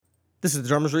This is the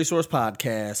Drummers Resource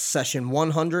Podcast, session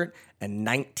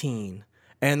 119.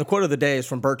 And the quote of the day is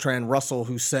from Bertrand Russell,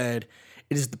 who said,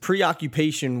 "It is the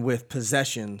preoccupation with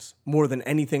possessions more than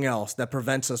anything else that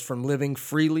prevents us from living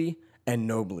freely and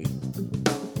nobly."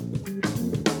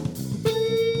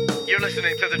 You're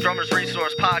listening to the Drummers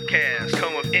Resource Podcast,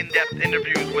 home of in-depth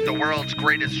interviews with the world's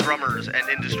greatest drummers and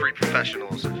industry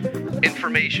professionals.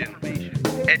 Information,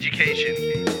 education,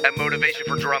 and motivation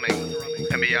for drumming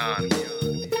and beyond.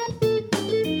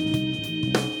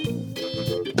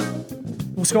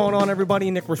 What's going on, everybody?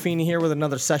 Nick Ruffini here with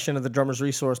another session of the Drummers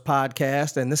Resource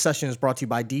Podcast, and this session is brought to you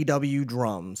by DW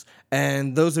Drums.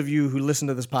 And those of you who listen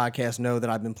to this podcast know that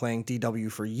I've been playing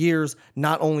DW for years,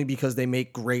 not only because they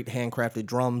make great handcrafted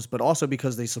drums, but also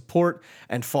because they support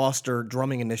and foster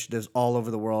drumming initiatives all over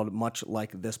the world, much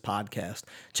like this podcast.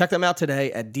 Check them out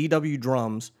today at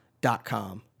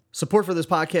dwdrums.com. Support for this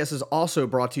podcast is also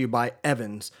brought to you by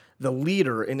Evans, the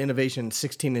leader in innovation in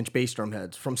 16-inch bass drum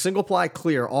heads. From single-ply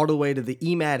clear all the way to the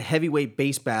EMAD heavyweight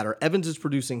bass batter, Evans is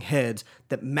producing heads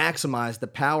that maximize the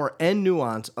power and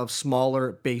nuance of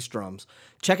smaller bass drums.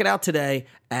 Check it out today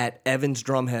at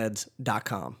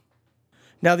evansdrumheads.com.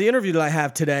 Now, the interview that I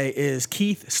have today is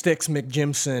Keith Sticks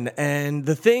McJimson, and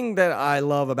the thing that I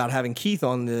love about having Keith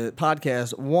on the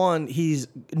podcast, one, he's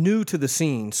new to the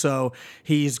scene, so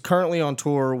he's currently on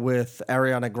tour with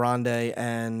Ariana Grande,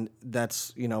 and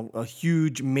that's, a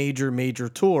huge, major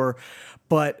tour,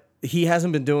 but he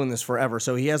hasn't been doing this forever,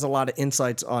 so he has a lot of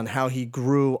insights on how he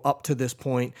grew up to this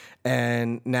point,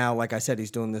 and now, like I said, he's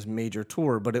doing this major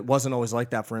tour, but it wasn't always like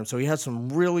that for him, so he has some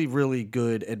really, really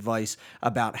good advice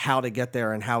about how to get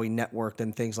there and how he networked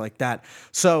and things like that.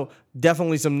 So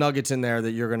definitely some nuggets in there that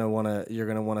you're gonna want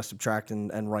to subtract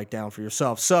and write down for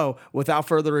yourself. So without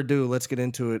further ado, let's get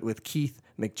into it with Keith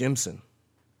McJimson.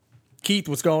 Keith,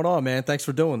 what's going on, man? Thanks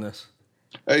for doing this.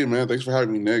 Hey, man, thanks for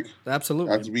having me, Nick. Absolutely.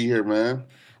 Glad to be here, man.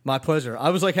 My pleasure. I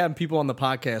was like having people on the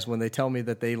podcast when they tell me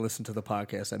that they listen to the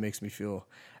podcast. That makes me feel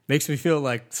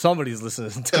like somebody's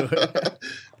listening to it.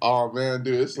 Oh man,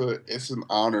 dude, it's an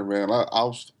honor, man.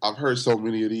 I've heard so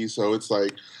many of these, so it's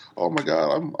like, oh my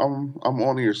god, I'm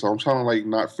on here, so I'm trying to like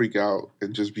not freak out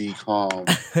and just be calm,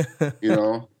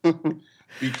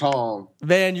 be calm.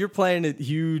 Man, you're playing at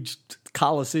huge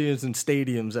coliseums and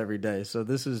stadiums every day, so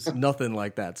this is nothing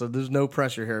like that. So there's no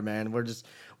pressure here, man. We're just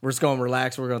going to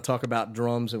relax. We're going to talk about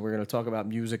drums, and we're going to talk about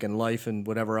music and life and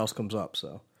whatever else comes up.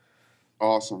 So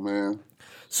awesome, man.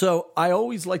 So I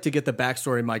always like to get the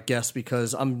backstory of my guests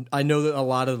because I know that a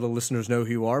lot of the listeners know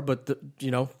who you are, but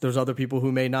there's other people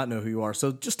who may not know who you are.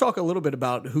 So just talk a little bit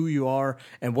about who you are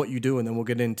and what you do, and then we'll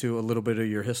get into a little bit of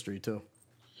your history too.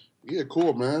 Yeah,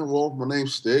 cool, man. Well, my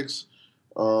name's Sticks.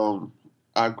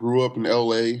 I grew up in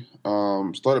L.A.,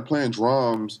 started playing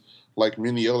drums like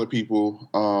many other people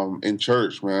in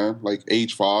church, man, like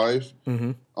age 5.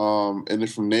 Mm-hmm. And then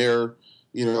from there,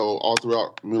 all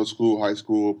throughout middle school, high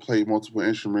school, played multiple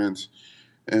instruments.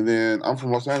 And then I'm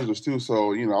from Los Angeles too,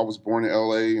 so, I was born in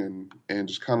L.A. and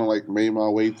just kind of like made my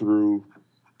way through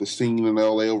the scene in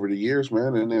L.A. over the years,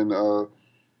 man. And then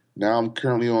now I'm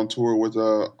currently on tour with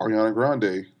Ariana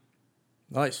Grande.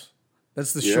 Nice.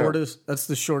 That's the shortest. That's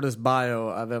the shortest bio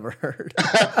I've ever heard.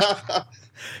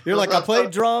 You're like, I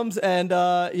played drums and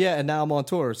now I'm on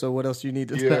tour. So what else do you need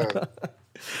to know?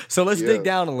 So let's dig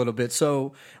down a little bit.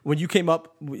 So when you came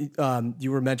up,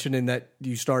 you were mentioning that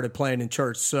you started playing in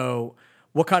church. So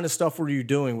what kind of stuff were you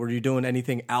doing? Were you doing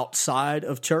anything outside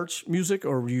of church music,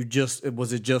 or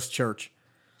was it just church?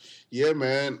 Yeah,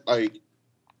 man. Like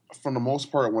for the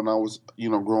most part, when I was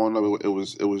growing up, it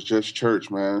was just church,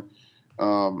 man.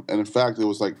 And in fact, it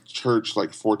was like church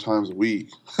like 4 times a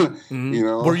week.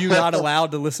 Mm-hmm. Were you not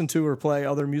allowed to listen to or play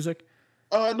other music?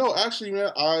 No, actually, man,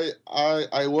 I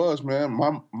was, man.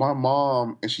 My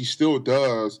mom, and she still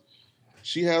does.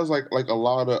 She has like a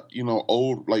lot of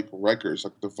old like records,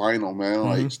 like the vinyl, man,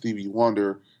 mm-hmm. like Stevie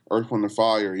Wonder, Earth, Wind and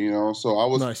Fire. So I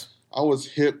was nice. I was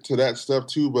hip to that stuff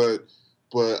too, but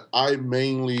I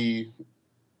mainly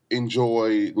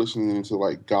enjoy listening to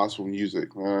like gospel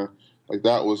music, man. Like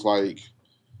that was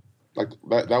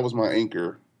that was my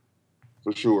anchor,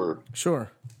 for sure.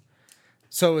 Sure.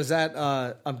 So is that?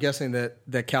 I'm guessing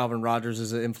that Calvin Rogers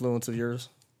is an influence of yours.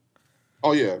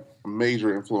 Oh yeah,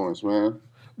 major influence, man.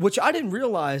 Which I didn't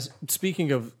realize.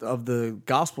 Speaking of the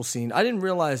gospel scene, I didn't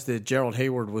realize that Gerald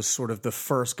Hayward was sort of the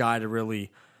first guy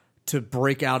to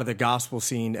break out of the gospel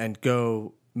scene and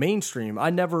go mainstream. I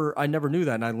never knew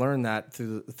that, and I learned that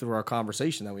through our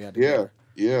conversation that we had together.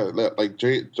 Yeah, like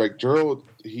Gerald,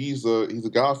 he's a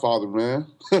godfather, man.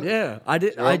 Yeah, I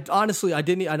did. I honestly, I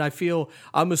didn't, and I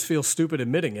almost feel stupid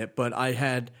admitting it, but I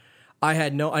had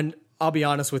no. And I'll be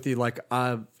honest with you. Like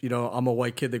I'm a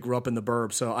white kid that grew up in the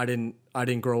burbs, so I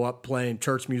didn't grow up playing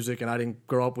church music, and I didn't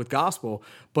grow up with gospel.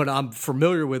 But I'm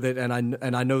familiar with it, and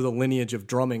I know the lineage of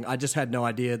drumming. I just had no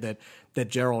idea that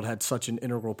Gerald had such an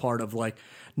integral part of like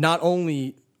not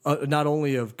only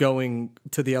of going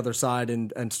to the other side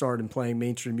and starting playing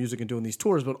mainstream music and doing these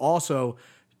tours, but also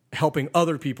helping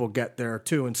other people get there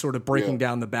too, and sort of breaking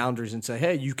down the boundaries and say,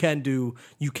 hey, you can do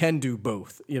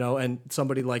both, and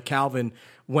somebody like Calvin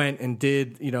went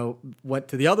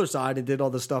to the other side and did all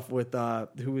the stuff with,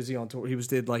 who was he on tour? He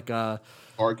did like, R.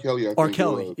 Kelly, I think R.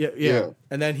 Kelly. Yeah.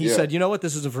 And then he said, you know what,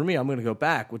 this isn't for me. I'm going to go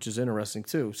back, which is interesting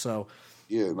too. So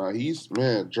yeah, no,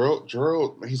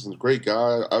 Gerald, he's a great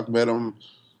guy. I've met him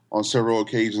on several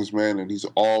occasions, man, and he's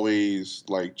always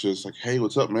like, just like, hey,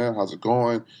 what's up, man? How's it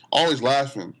going? Always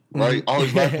laughing, right?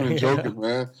 Always laughing and joking,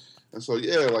 man. And so,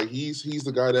 yeah, like he's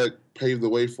the guy that paved the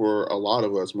way for a lot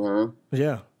of us, man.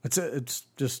 Yeah, it's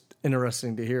just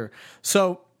interesting to hear.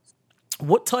 So,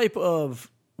 what type of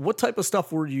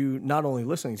stuff were you not only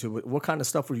listening to, but what kind of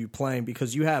stuff were you playing?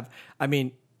 Because you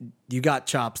got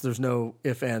chops. There's no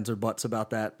ifs, ands, or buts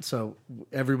about that. So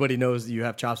everybody knows that you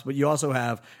have chops, but you also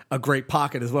have a great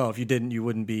pocket as well. If you didn't, you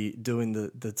wouldn't be doing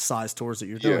the size tours that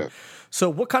you're doing. Yeah.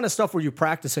 So what kind of stuff were you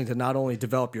practicing to not only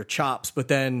develop your chops, but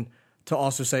then to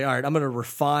also say, all right, I'm going to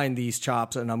refine these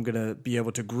chops and I'm going to be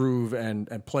able to groove and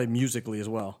play musically as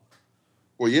well?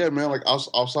 Well, yeah, man, like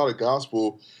outside of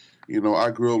gospel, I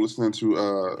grew up listening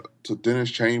to Dennis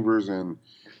Chambers and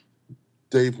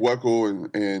Dave Weckl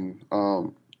and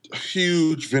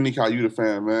huge Vinny Colaiuta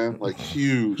fan, man. Like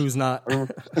huge. Who's not?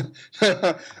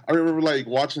 I remember like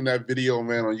watching that video,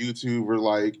 man, on YouTube where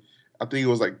like I think it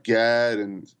was like Gad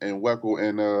and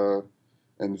Weckl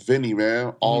and Vinny,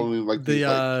 man, all in like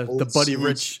the Buddy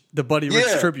Rich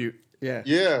tribute. Yeah.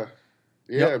 Yeah.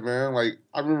 Yeah, Yep. man. Like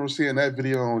I remember seeing that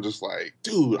video and just like,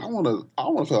 dude, I wanna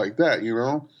feel like that,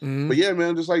 Mm-hmm. But yeah,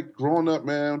 man, just like growing up,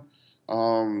 man,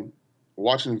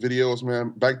 watching videos, man.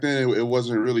 Back then it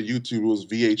wasn't really YouTube, it was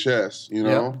VHS,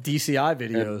 Yep. DCI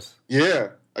videos. And, yeah,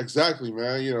 exactly,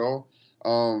 man. Yeah,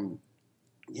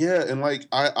 and like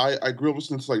I grew up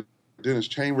listening to like Dennis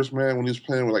Chambers, man, when he was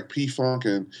playing with like P-Funk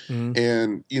and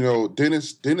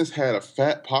Dennis had a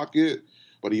fat pocket,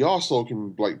 but he also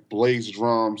can like blaze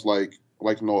drums like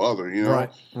no other,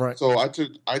 Right. So I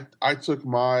took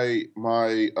my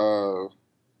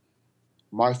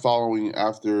following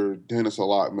after Dennis a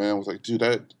lot, man. I was like, dude,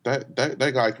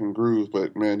 that guy can groove,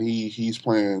 but man, he's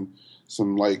playing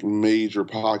some like major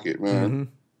pocket, man. Mm-hmm.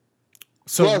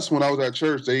 So, plus, when I was at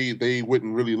church, they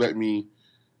wouldn't really let me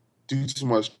do too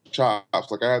much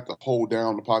chops. Like I had to hold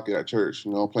down the pocket at church,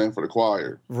 playing for the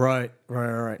choir. Right.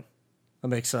 That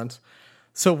makes sense.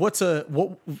 So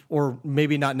or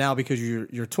maybe not now because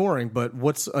you're touring, but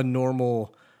what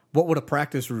would a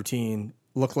practice routine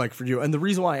look like for you? And the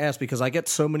reason why I ask, because I get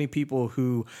so many people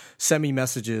who send me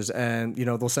messages and,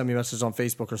 they'll send me messages on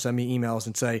Facebook or send me emails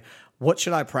and say, what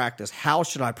should I practice? How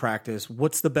should I practice?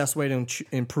 What's the best way to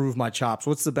improve my chops?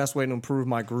 What's the best way to improve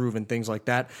my groove and things like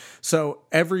that? So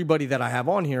everybody that I have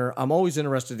on here, I'm always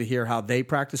interested to hear how they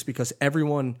practice, because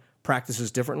everyone practices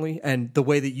differently, and the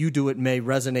way that you do it may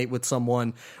resonate with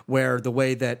someone, where the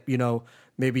way that,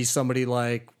 maybe somebody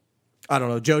like, I don't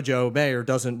know, JoJo Mayer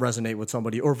doesn't resonate with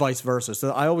somebody, or vice versa.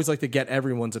 So I always like to get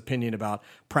everyone's opinion about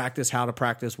practice, how to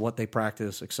practice, what they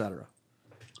practice, etc.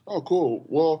 Oh, cool.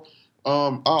 Well,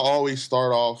 I always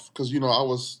start off, because, I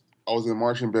was in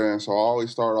marching band, so I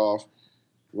always start off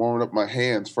warming up my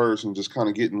hands first and just kind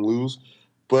of getting loose.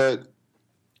 But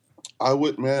I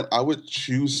would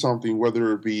choose something,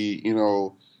 whether it be,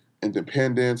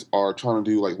 independence or trying to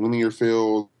do like linear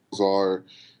fills or,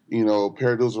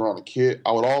 paradiddles around the kit.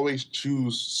 I would always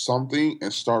choose something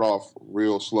and start off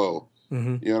real slow.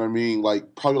 Mm-hmm. You know what I mean?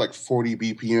 Like probably like 40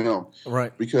 BPM.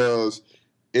 Right. Because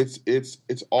it's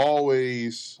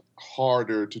always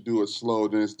harder to do it slow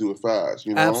than to do it fast,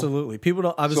 Absolutely. People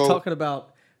don't. I was talking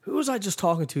about, who was I just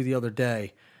talking to the other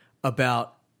day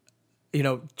about,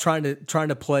 trying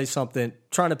to play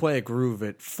a groove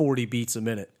at 40 beats a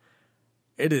minute.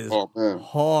 It is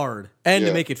hard, and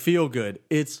to make it feel good,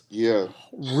 it's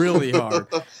really hard.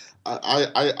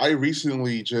 I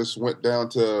recently just went down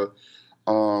to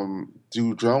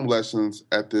do drum lessons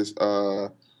at this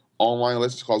online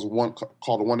lesson called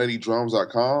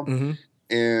 180drums.com, mm-hmm.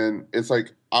 and it's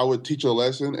like I would teach a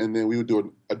lesson, and then we would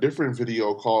do a different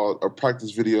video called a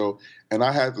practice video, and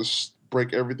I had to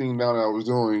break everything down that I was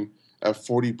doing at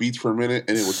 40 beats per minute,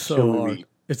 and it was so killing hard. me.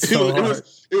 It's so hard.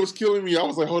 It was killing me. I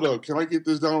was like, hold up, can I get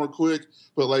this down real quick?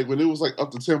 But like when it was like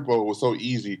up to tempo, it was so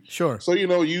easy. Sure. So you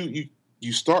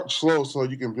you start slow so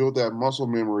you can build that muscle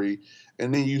memory,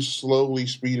 and then you slowly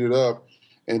speed it up,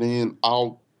 and then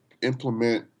I'll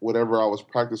implement whatever I was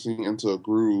practicing into a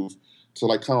groove to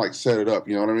like kind of like set it up.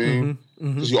 You know what I mean?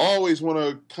 Because you always want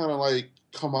to kind of like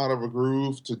come out of a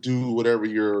groove to do whatever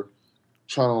you're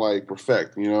trying to like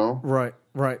perfect. You know? Right,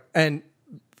 right. And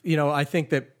I think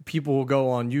that people will go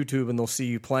on YouTube and they'll see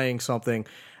you playing something.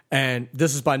 And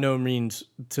this is by no means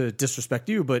to disrespect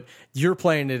you, but you're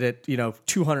playing it at,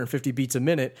 250 beats a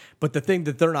minute. But the thing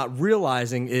that they're not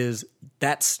realizing is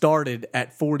that started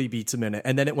at 40 beats a minute,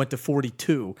 and then it went to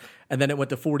 42, and then it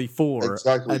went to 44,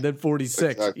 Exactly. and then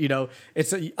 46. Exactly.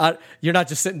 You're not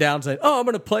just sitting down and saying, "Oh, I'm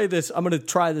going to play this. I'm going to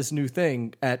try this new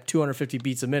thing at 250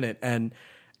 beats a minute." And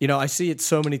I see it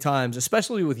so many times,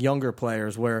 especially with younger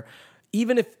players, where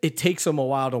even if it takes them a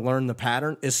while to learn the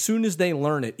pattern, as soon as they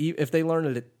learn it, if they learn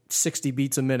it at 60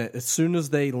 beats a minute, as soon as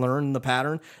they learn the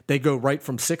pattern, they go right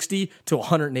from 60 to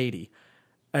 180.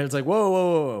 And it's like,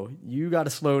 whoa, you got to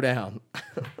slow down.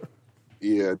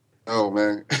 Yeah. Oh,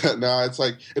 man. Nah, it's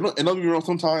like, and don't get me wrong,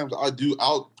 sometimes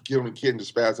I'll give them a kid and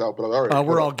just spaz out, but all right.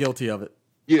 We're all guilty of it.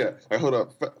 Yeah. Hey, hold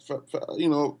up.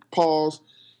 Pause.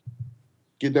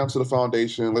 Get down to the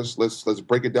foundation. Let's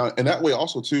break it down. And that way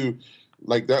also too,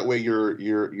 like that way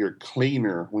you're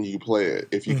cleaner when you play it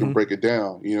if you can break it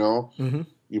down,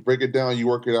 You break it down, you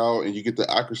work it out, and you get the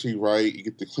accuracy right. You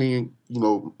get the clean,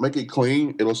 make it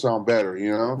clean. It'll sound better,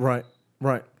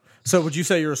 Right. So, would you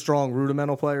say you're a strong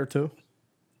rudimental player too?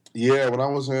 Yeah. When I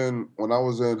was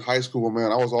in high school,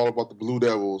 man, I was all about the Blue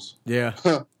Devils. Yeah.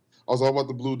 I was all about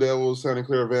the Blue Devils, Santa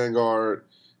Clara Vanguard.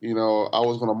 I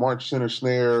was going to march center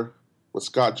snare with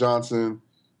Scott Johnson,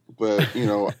 but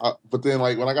but then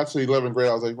like when I got to 11th grade,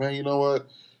 I was like, man, you know what?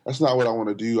 That's not what I want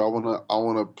to do. I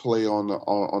want to play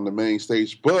on the main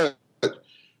stage. But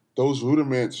those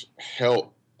rudiments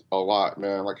helped a lot,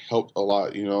 man. Like helped a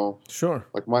lot, Sure.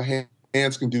 Like my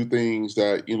hands can do things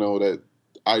that that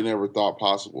I never thought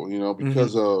possible,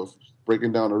 because of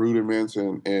breaking down the rudiments,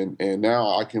 and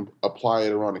now I can apply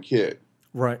it around a kid.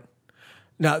 Right.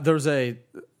 Now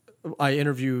I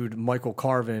interviewed Michael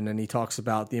Carvin, and he talks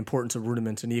about the importance of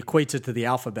rudiments, and he equates it to the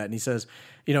alphabet. And he says,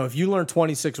 if you learn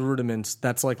 26 rudiments,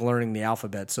 that's like learning the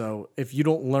alphabet. So if you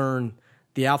don't learn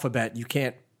the alphabet, you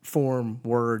can't form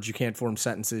words, you can't form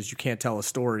sentences, you can't tell a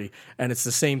story. And it's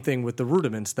the same thing with the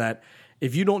rudiments, that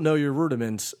if you don't know your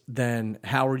rudiments, then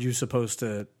how are you supposed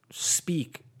to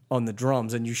speak on the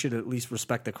drums? And you should at least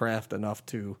respect the craft enough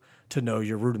to know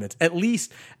your rudiments. At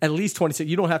least 26.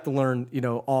 You don't have to learn,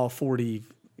 all 40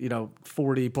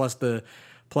 plus the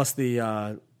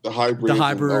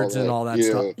hybrids and all that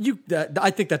stuff. I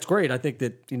think that's great. I think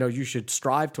that you should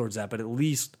strive towards that, but at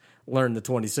least learn the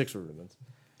 26 rudiments.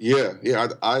 Yeah.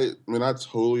 I mean, I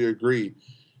totally agree.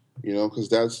 Because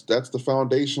that's the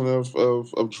foundation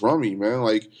of drumming, man.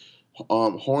 Like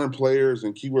horn players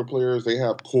and keyboard players, they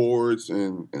have chords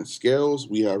and scales.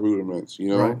 We have rudiments,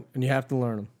 Right. And you have to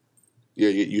learn them. Yeah,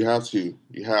 you have to.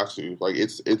 You have to. Like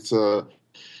it's a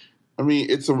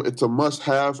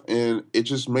must-have, and it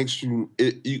just makes you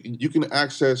can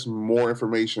access more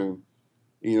information,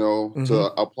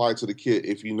 to apply to the kit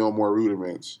if you know more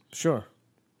rudiments. Sure.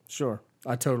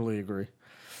 I totally agree.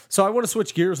 So I want to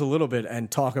switch gears a little bit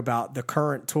and talk about the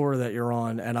current tour that you're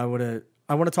on, and I want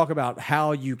to talk about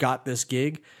how you got this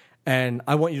gig, and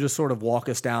I want you to sort of walk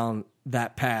us down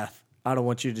that path. I don't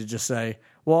want you to just say,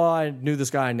 well, I knew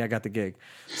this guy and I got the gig.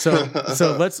 So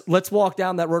let's walk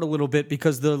down that road a little bit,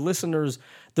 because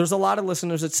there's a lot of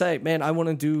listeners that say, man, I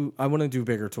want to do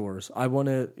bigger tours. I want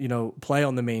to, play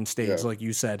on the main stage, like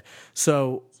you said.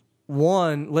 So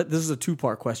this is a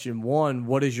two-part question. One,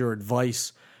 what is your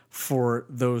advice for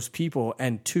those people?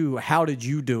 And two, how did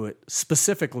you do it?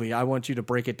 Specifically, I want you to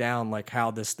break it down, like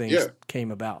how this thing came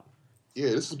about. Yeah,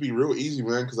 this would be real easy,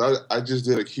 man, because I just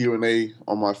did a Q&A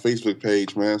on my Facebook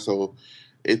page, man, so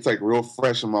it's like real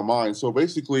fresh in my mind. So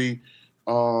basically,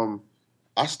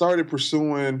 I started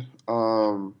pursuing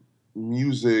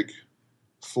music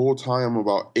full time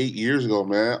about 8 years ago,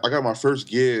 man. I got my first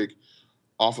gig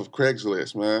off of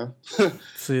Craigslist, man.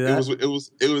 See that? It was,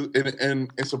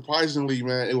 and surprisingly,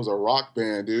 man, it was a rock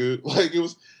band, dude. Like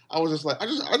I was just like, I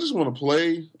just want to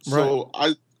play. So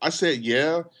right. I said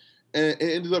yeah, and it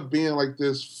ended up being like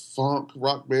this funk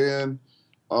rock band.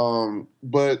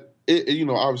 But it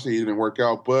obviously it didn't work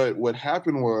out. But what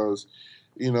happened was,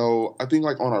 I think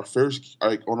like on our first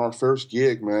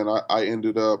gig, man, I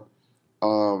ended up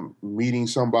meeting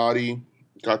somebody,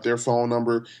 got their phone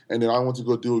number, and then I went to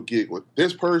go do a gig with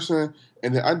this person,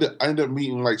 and then I ended up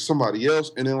meeting like somebody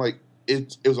else, and then like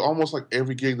it was almost like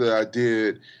every gig that I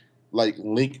did like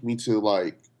linked me to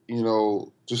like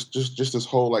just this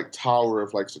whole like tower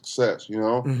of like success,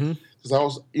 Mm-hmm. because I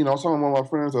was talking to one of my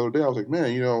friends the other day. I was like,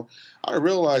 man, I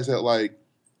realized that like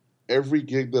every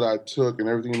gig that I took and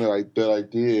everything that I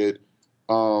did,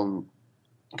 kind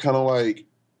of like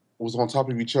was on top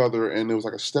of each other, and it was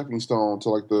like a stepping stone to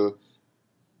like the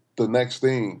next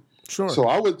thing. Sure. So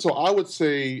I would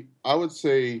say,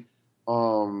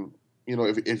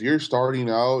 if you're starting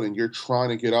out and you're trying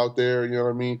to get out there, you know what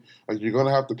I mean? Like, you're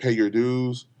gonna have to pay your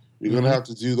dues. You're gonna have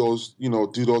to do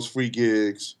those free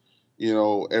gigs,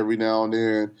 every now and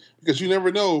then, because you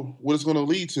never know what it's gonna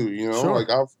lead to. Sure. Like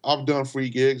I've done free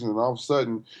gigs, and all of a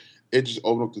sudden, it just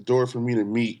opened up the door for me to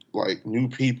meet like new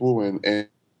people,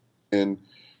 and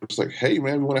it's like, hey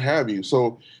man, we want to have you.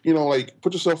 So, like,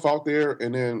 put yourself out there.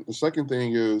 And then the second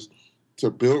thing is to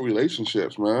build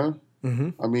relationships, man. Mm-hmm.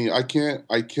 I mean, I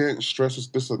can't stress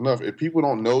this enough. If people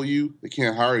don't know you, they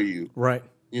can't hire you. Right.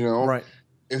 Right.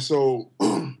 And so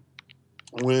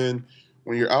when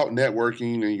you're out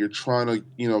networking and you're trying to,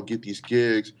 get these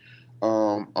gigs,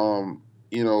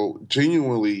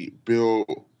 genuinely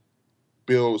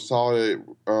build solid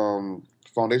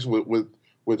foundation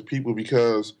with people,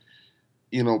 because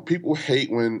people hate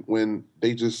when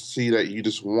they just see that you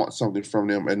just want something from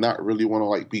them and not really want to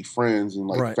like be friends and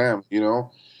like family,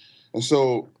 And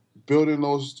so building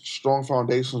those strong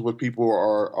foundations with people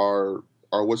are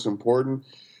what's important,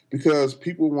 because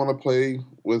people want to play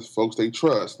with folks they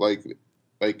trust. Like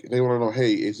they want to know,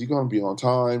 hey, is he going to be on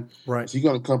time? Right. Is he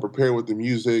going to come prepared with the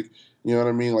music? You know what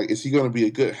I mean? Like, is he going to be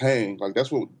a good hang? Like,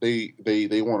 that's what they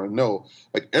want to know.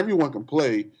 Like, everyone can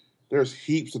play. There's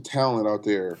heaps of talent out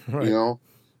there, right.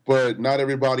 But not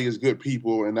everybody is good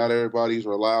people, and not everybody's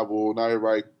reliable. Not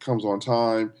everybody comes on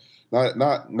time.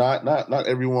 Not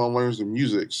everyone learns the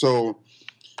music. So,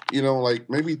 like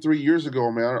maybe 3 years ago,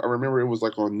 man, I remember it was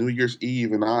like on New Year's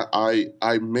Eve, and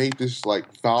I made this like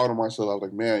vow to myself. I was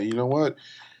like, man, you know what?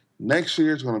 Next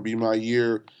year is going to be my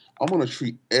year. I'm going to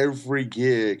treat every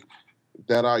gig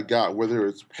that I got, whether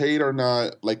it's paid or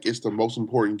not, like it's the most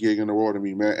important gig in the world to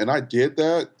me, man. And I did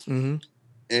that, and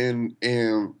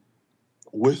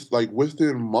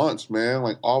within months, man,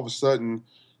 like all of a sudden,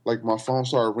 like my phone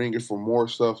started ringing for more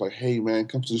stuff. Like, hey man,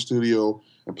 come to the studio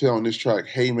and play on this track.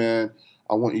 Hey man,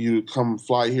 I want you to come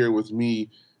fly here with me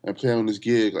and play on this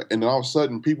gig. And then all of a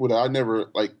sudden, people that I never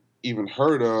like even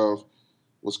heard of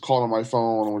was calling my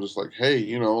phone and was just like, hey,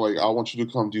 like, I want you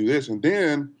to come do this. And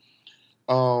then,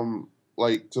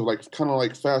 like kind of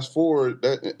like fast forward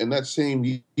that in that same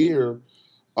year,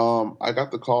 I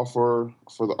got the call for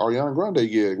the Ariana Grande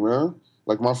gig, man.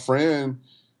 Like, my friend,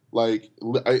 like,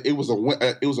 it was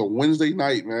a Wednesday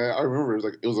night, man. I remember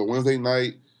it was a Wednesday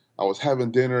night. I was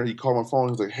having dinner. He called my phone.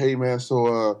 He was like, hey man,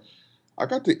 so I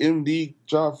got the MD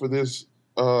job for this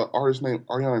artist named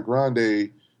Ariana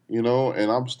Grande. And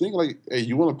I'm just thinking like, hey,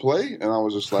 you want to play? And I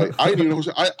was just like, I didn't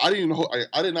know.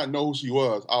 I did not know who she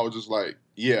was. I was just like,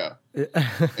 yeah.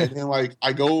 And then like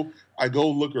I go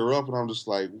look her up, and I'm just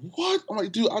like, what? I'm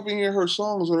like, dude, I've been hearing her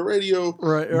songs on the radio,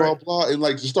 blah blah, and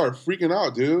like just start freaking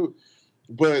out, dude.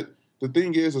 But the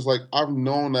thing is like I've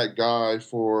known that guy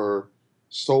for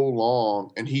so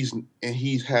long, and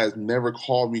he has never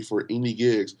called me for any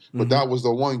gigs. But that was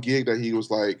the one gig that he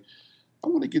was like, I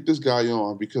want to get this guy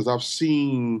on, because I've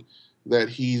seen that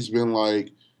he's been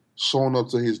like showing up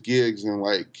to his gigs, and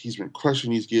like he's been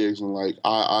crushing these gigs, and like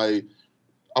I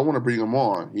want to bring him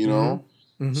on,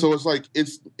 So it's like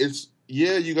it's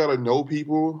yeah, you gotta know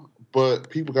people, but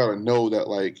people gotta know that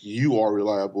like you are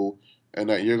reliable, and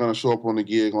that you're gonna show up on the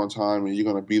gig on time, and you're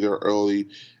gonna be there early,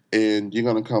 and you're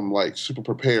gonna come like super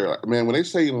prepared. Man, when they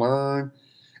say learn,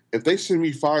 if they send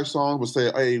me 5 songs but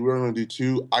say, hey, we're gonna do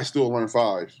 2, I still learn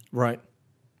 5. Right.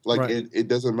 Like it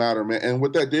doesn't matter, man. And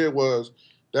what that did was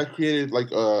that created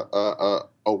like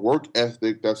a work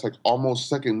ethic that's like almost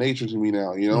second nature to me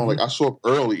now. Like I show up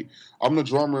early. I'm the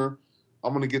drummer.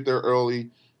 I'm gonna get there early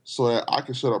so that I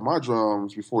can set up my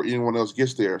drums before anyone else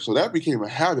gets there. So that became a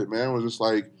habit, man. It was just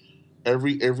like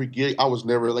every gig. I was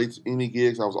never late to any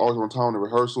gigs. I was always on time to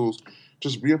rehearsals,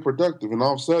 just being productive. And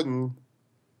all of a sudden,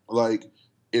 like,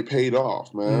 it paid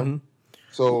off, man.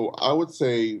 So I would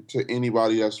say to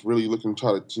anybody that's really looking to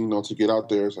try to, to get out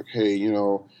there, it's like, hey,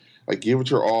 like, give it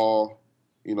your all,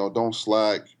 don't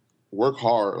slack, work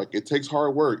hard. Like, it takes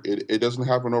hard work. It doesn't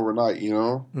happen overnight,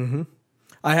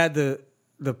 I had the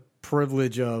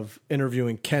privilege of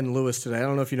interviewing Ken Lewis today. I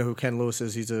don't know if you know who Ken Lewis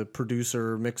is. He's a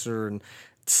producer, mixer, and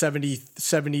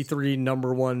 73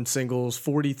 number 1 singles,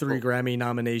 43 Grammy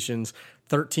nominations,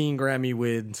 13 Grammy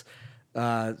wins,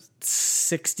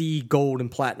 60 gold and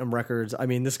platinum records. I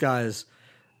mean, this guy is,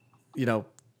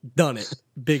 done it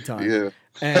big time. Yeah.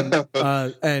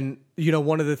 And you know,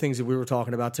 one of the things that we were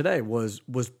talking about today was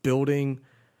building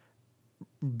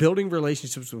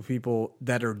relationships with people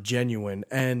that are genuine.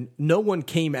 And no one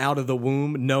came out of the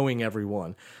womb knowing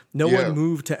everyone. No one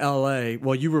moved to LA.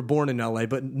 Well, you were born in LA,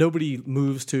 but nobody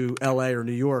moves to LA or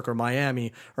New York or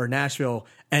Miami or Nashville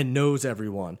and knows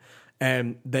everyone.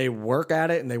 And they work at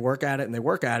it and they work at it and they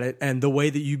work at it. And the way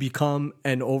that you become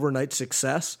an overnight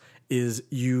success is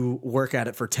you work at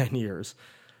it for 10 years.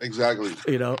 Exactly.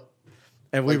 You know?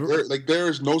 And there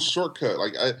is no shortcut.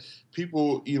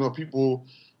 People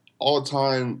all the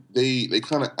time, they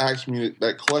kind of ask me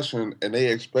that question and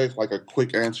they expect like a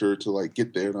quick answer to like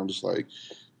get there. And I'm just like,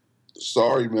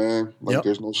 sorry, man. Like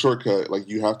there's no shortcut. Like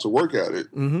you have to work at it.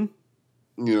 Mm-hmm.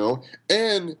 You know?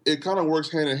 And it kind of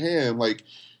works hand in hand. Like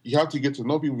you have to get to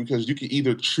know people because you can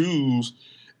either choose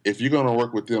if you're going to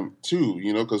work with them too,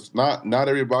 you know, because not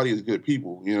everybody is good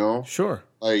people, you know? Sure.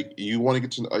 Like you want to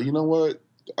get to know, you know what?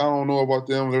 I don't know about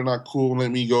them. They're not cool. Let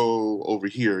me go over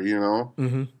here, you know?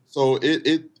 Mm-hmm. So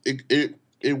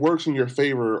it works in your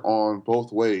favor on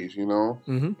both ways, you know?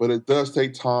 Mm-hmm. But it does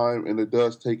take time and it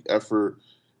does take effort.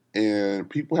 And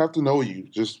people have to know you,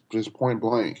 just point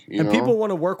blank. You know? People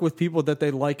want to work with people that they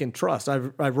like and trust. I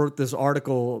wrote this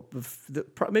article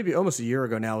maybe almost a year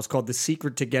ago now. It's called "The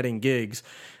Secret to Getting Gigs,"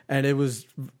 and it was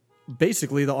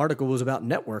basically the article was about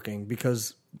networking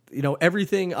because you know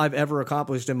everything I've ever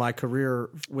accomplished in my career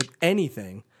with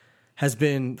anything has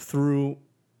been through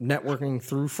networking,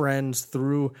 through friends,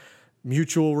 through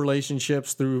mutual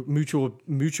relationships, through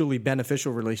mutually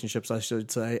beneficial relationships, I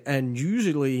should say, and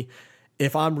usually.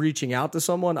 If I'm reaching out to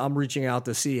someone, I'm reaching out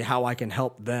to see how I can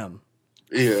help them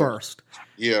first.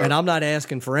 Yeah. And I'm not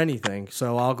asking for anything.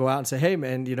 So I'll go out and say, hey,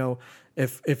 man, you know,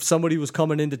 if somebody was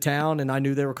coming into town and I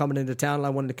knew they were coming into town and I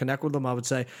wanted to connect with them, I would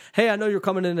say, hey, I know you're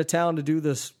coming into town to do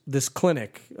this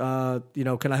clinic. You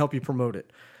know, can I help you promote it?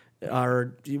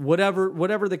 Or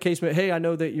whatever the case may. Hey, I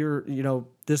know that you're, you know,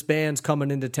 this band's coming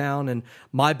into town and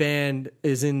my band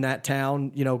is in that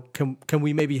town. You know, can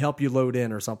we maybe help you load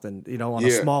in or something? You know, on a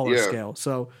smaller scale.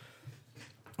 So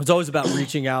it's always about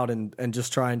reaching out and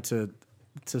just trying to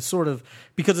sort of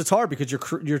because it's hard because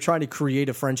you're trying to create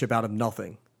a friendship out of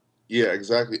nothing. Yeah,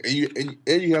 exactly.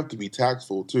 And you have to be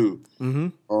tactful too.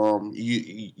 Mm-hmm.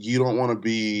 You don't want to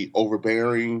be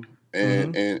overbearing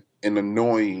and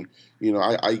annoying. You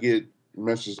know, I get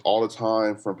messages all the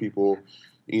time from people,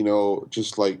 you know,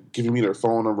 just like giving me their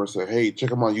phone number and say, hey,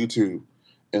 check out my YouTube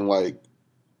and like,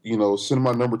 you know, send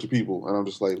my number to people. And I'm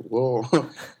just like, well,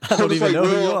 I don't even know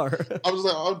who you are. I was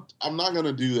like, I'm not going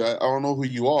to do that. I don't know who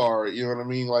you are. You know what I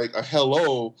mean? Like a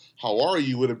hello, how are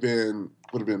you would have been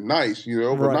nice, you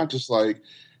know, but not just like,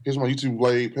 here's my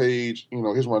YouTube page, you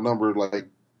know, here's my number, like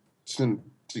send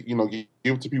to, you know, give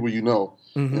it to people, you know,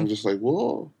 and I'm just like,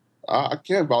 well, I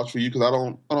can't vouch for you because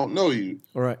I don't know you.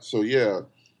 All right. So yeah,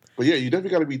 but yeah, you definitely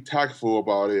got to be tactful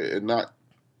about it and not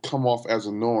come off as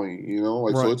annoying. You know,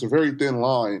 like so it's a very thin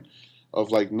line of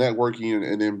like networking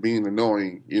and then being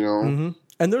annoying. You know,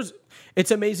 and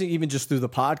it's amazing even just through the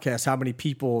podcast how many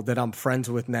people that I'm friends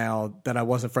with now that I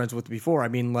wasn't friends with before. I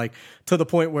mean, like to the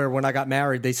point where when I got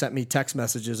married, they sent me text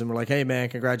messages and were like, "Hey, man,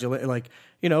 congratulations!" Like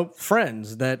you know,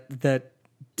 friends that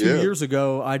 2 years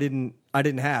ago I didn't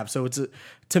have. So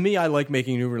to me, I like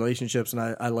making new relationships and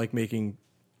I like making,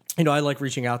 you know, I like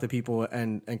reaching out to people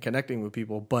and connecting with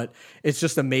people, but it's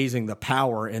just amazing the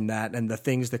power in that and the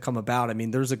things that come about. I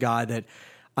mean, there's a guy that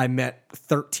I met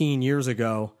 13 years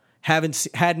ago, hadn't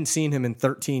seen him in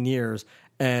 13 years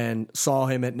and saw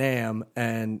him at NAMM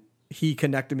and he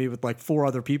connected me with like 4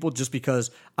 other people just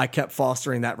because I kept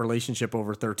fostering that relationship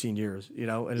over 13 years, you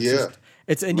know, and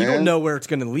it's you don't know where it's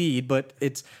going to lead, but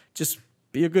it's just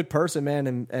be a good person,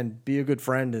 man, and be a good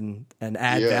friend and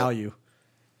add value.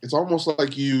 It's almost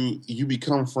like you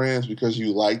become friends because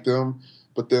you like them,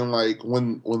 but then like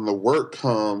when the work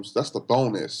comes, that's the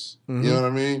bonus. You know what I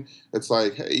mean? It's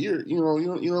like, hey, you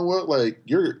know what? Like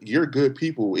you're good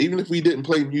people. Even if we didn't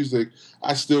play music,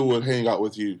 I still would hang out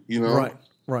with you. You know,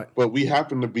 right. But we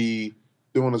happen to be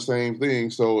doing the same thing,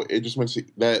 so it just makes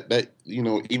it that you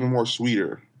know even more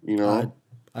sweeter. You know,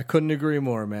 I couldn't agree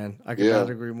more, man. I could not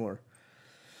agree more.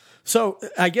 So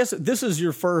I guess this is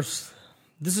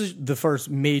the first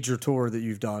major tour that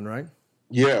you've done, right?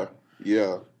 Yeah.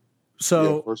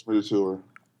 So first major tour.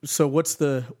 So what's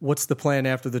the plan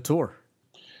after the tour?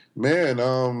 Man,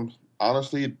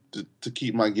 honestly, to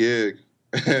keep my gig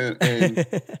and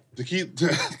to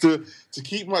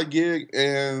keep my gig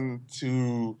and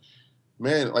to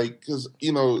man, like, because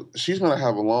you know she's gonna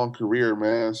have a long career,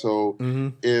 man. So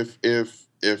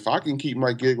if I can keep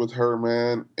my gig with her,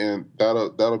 man, and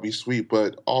that'll be sweet.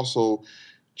 But also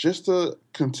just to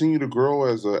continue to grow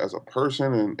as a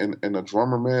person and a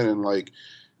drummer, man. And like,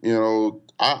 you know,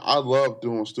 I love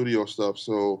doing studio stuff.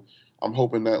 So I'm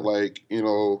hoping that like, you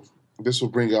know, this will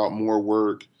bring out more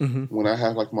work when I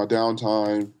have like my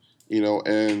downtime, you know,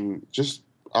 and just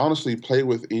honestly play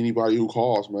with anybody who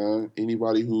calls, man.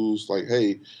 Anybody who's like,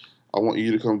 hey, I want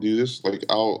you to come do this. Like,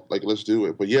 let's do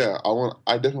it. But yeah,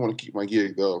 I definitely want to keep my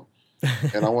gig though.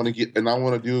 And I want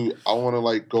to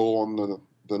like go on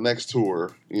the next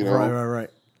tour, you know? Right.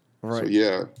 So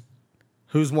yeah.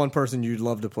 Who's one person you'd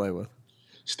love to play with?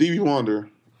 Stevie Wonder.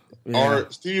 Yeah.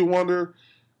 Stevie Wonder,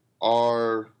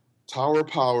 our Tower of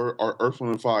Power, our Earth,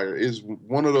 Wind, and Fire is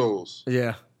one of those.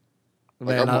 Yeah.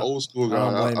 Like, I'm an old school guy.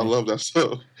 I love that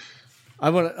stuff.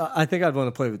 I think I'd want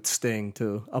to play with Sting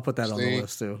too. I'll put that on the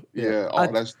list too. Yeah.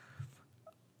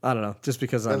 I don't know, just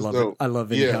because I love dope. it. I love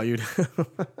Vinny Halyard.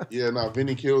 Yeah,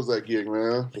 Vinny kills that gig,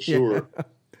 man, for sure.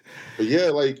 But yeah,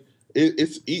 like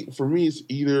it's for me, it's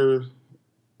either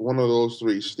one of those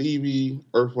three: Stevie,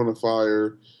 Earth, Wind, and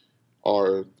Fire,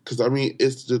 or because I mean,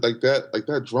 it's just like that. Like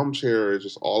that drum chair is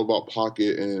just all about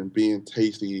pocket and being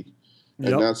tasty,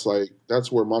 and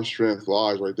that's where my strength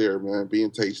lies right there, man.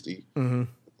 Being tasty,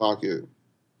 pocket.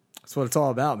 That's what it's all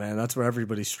about, man. That's where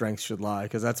everybody's strength should lie,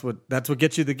 because that's what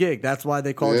gets you the gig. That's why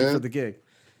they called you for the gig,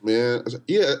 man.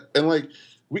 Yeah, and like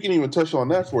we can even touch on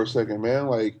that for a second, man.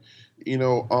 Like, you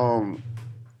know,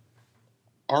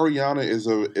 Ariana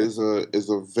is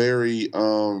a very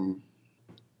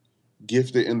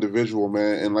gifted individual,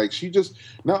 man, and like she just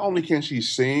not only can she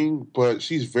sing, but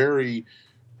she's very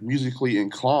musically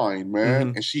inclined,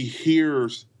 man, and she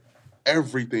hears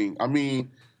everything. I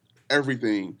mean,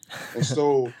 everything, and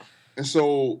so. And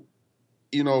so,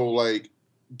 you know, like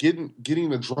getting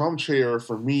the drum chair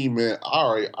for me, man.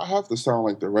 All right, I have to sound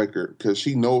like the record because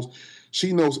she knows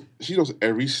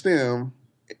every stem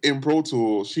in Pro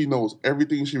Tools. She knows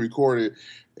everything she recorded,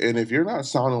 and if you're not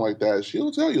sounding like that, she'll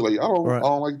tell you like, I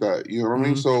don't like that. You know what I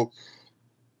mean?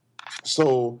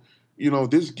 So, you know,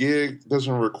 this gig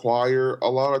doesn't require a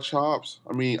lot of chops.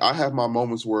 I mean, I have my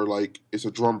moments where like it's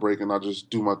a drum break and I just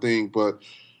do my thing, but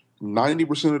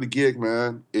 90% of the gig,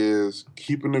 man, is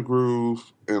keeping the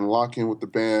groove and locking with the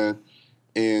band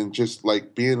and just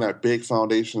like being that big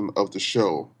foundation of the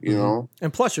show, you know?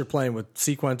 And plus you're playing with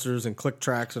sequencers and click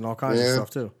tracks and all kinds of stuff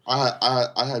too. I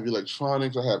have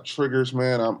electronics, I have triggers,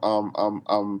 man. I'm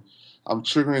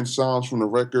triggering sounds from the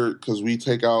record because we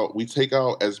take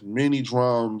out as many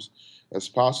drums as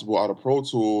possible out of Pro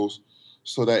Tools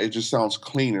so that it just sounds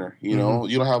cleaner, you know?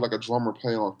 You don't have like a drummer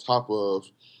playing on top of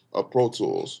Pro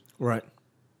Tools. Right.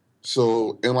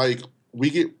 So, and like we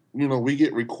get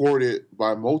recorded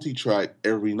by multi-track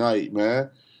every night, man.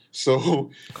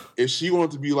 So if she wanted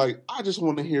to be like, I just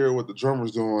want to hear what the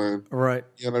drummer's doing. Right.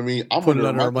 You know what I mean? I'm put it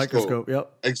under a microscope.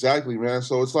 Yep. Exactly, man.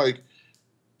 So it's like,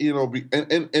 you know,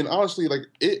 and honestly, like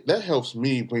that helps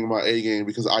me bring my A game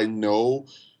because I know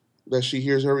that she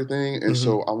hears everything. And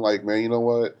so I'm like, man, you know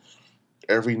what?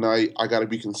 Every night I gotta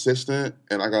be consistent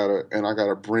and I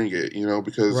gotta bring it, you know,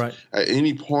 because at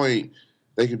any point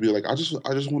they could be like, I just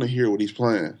want to hear what he's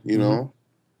playing, you know.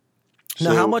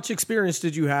 Now, how much experience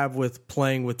did you have with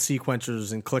playing with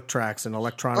sequencers and click tracks and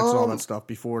electronics and all that stuff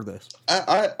before this?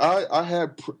 I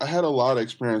had a lot of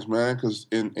experience, man, because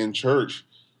in church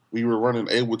we were running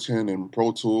Ableton and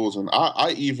Pro Tools, and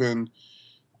I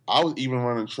was even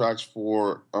running tracks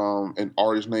for an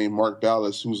artist named Mark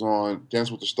Ballas, who's on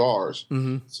Dance with the Stars.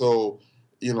 So,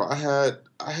 you know, I had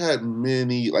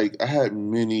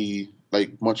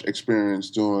much experience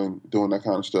doing that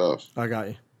kind of stuff. I got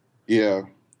you. Yeah.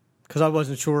 Because I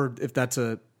wasn't sure if that's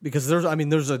because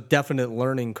there's a definite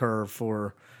learning curve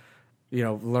for, you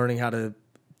know, learning how to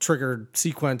trigger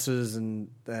sequences and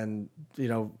you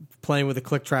know, playing with a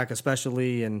click track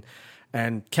especially and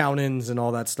count-ins and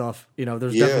all that stuff. You know,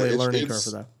 there's definitely a learning curve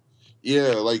for that.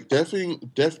 Yeah, like definitely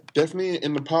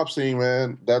in the pop scene,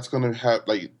 man, that's gonna have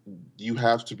like you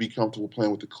have to be comfortable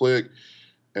playing with the click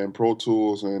and Pro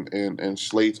Tools and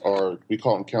slates are, we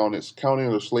call them count-ins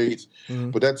or slates,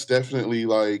 but that's definitely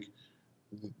like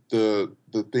the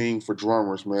thing for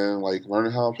drummers, man. Like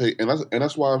learning how to play, and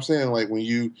that's why I'm saying like when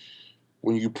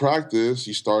you practice,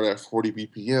 you start at 40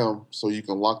 BPM so you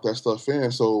can lock that stuff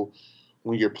in. So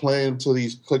when you're playing to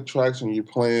these click tracks and you're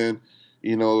playing,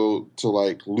 you know, to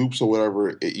like loops or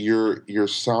whatever, you're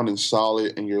sounding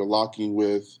solid and you're locking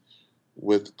with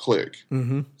click.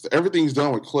 So everything's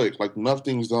done with click. Like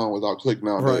nothing's done without click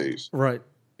nowadays. Right.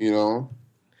 You know,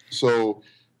 so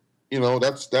you know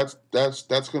that's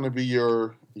going to be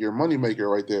your moneymaker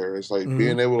right there. It's like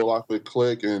being able to lock with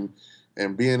click and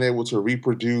being able to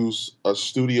reproduce a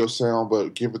studio sound,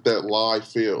 but give it that live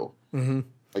feel.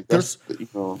 Like that's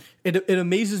it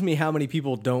amazes me how many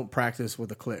people don't practice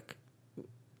with a click.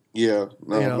 Yeah,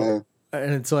 no, man.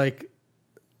 And it's like,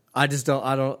 I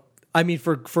don't. I mean,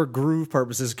 for groove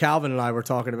purposes, Calvin Rogers and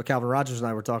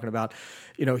I were talking about,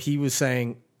 he was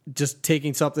saying just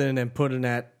taking something and put it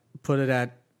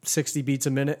at 60 beats a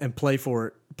minute and play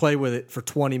with it for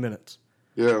 20 minutes.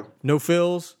 Yeah. No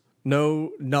fills,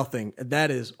 no nothing.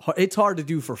 It's hard to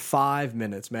do for 5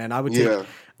 minutes, man. I would take,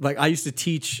 like, I used to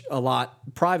teach a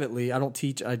lot privately.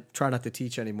 I try not to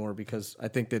teach anymore because I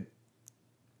think that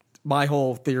my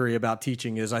whole theory about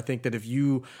teaching is I think that if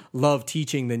you love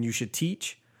teaching, then you should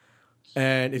teach.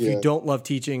 And if you don't love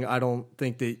teaching, I don't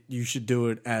think that you should do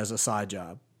it as a side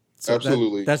job. So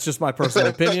Absolutely. That's just my personal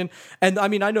opinion. And I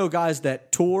mean, I know guys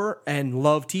that tour and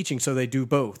love teaching, so they do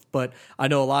both. But I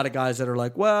know a lot of guys that are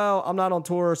like, well, I'm not on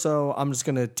tour, so I'm just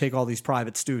going to take all these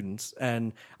private students.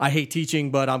 And I hate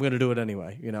teaching, but I'm going to do it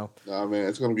anyway, Nah, man,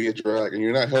 it's going to be a drag, and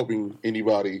you're not helping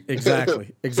anybody.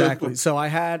 Exactly. So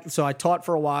I taught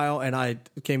for a while, and I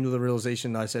came to the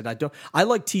realization, I said, I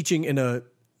like teaching in the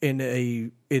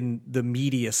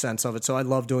media sense of it. So I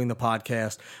love doing the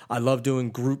podcast. I love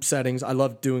doing group settings. I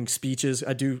love doing speeches.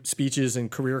 I do speeches and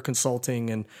career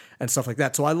consulting and stuff like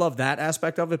that. So I love that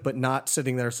aspect of it, but not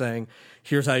sitting there saying,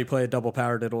 here's how you play a double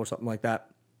power diddle or something like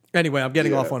that. Anyway, I'm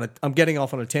getting off on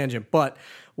a tangent. But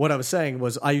what I was saying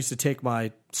was I used to take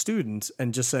my students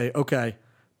and just say, okay,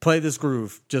 play this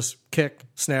groove, just kick,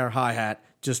 snare, hi-hat,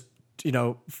 just,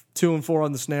 2 and 4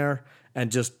 on the snare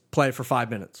and just play for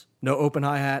 5 minutes. No open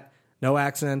hi-hat, no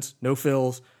accents, no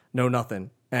fills, no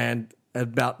nothing. And at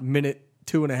about minute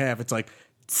 2.5, it's like,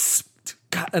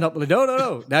 and up,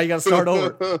 no. Now you got to start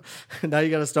over. Now you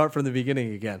got to start from the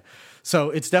beginning again. So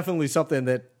it's definitely something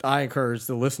that I encourage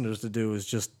the listeners to do is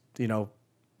just,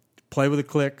 play with a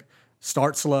click,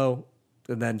 start slow,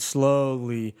 and then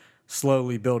slowly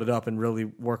build it up and really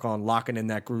work on locking in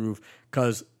that groove.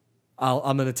 Because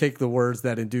I'm going to take the words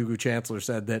that Ndugu Chancellor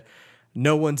said, that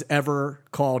no one's ever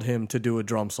called him to do a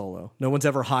drum solo. No one's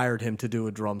ever hired him to do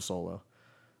a drum solo.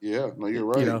 Yeah, no, you're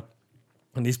right.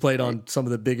 And he's played on some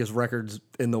of the biggest records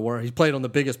in the world. He's played on the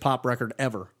biggest pop record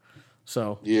ever.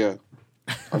 So yeah,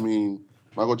 I mean,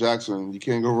 Michael Jackson, you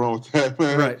can't go wrong with that,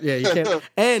 man. Right? Yeah, you can't.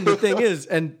 And the thing is,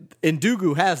 and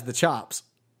Ndugu has the chops.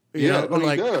 He does.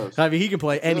 I mean, he can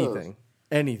play anything.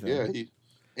 Yeah,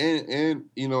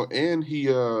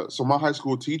 so my high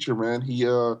school teacher, man,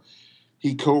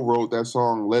 he co-wrote that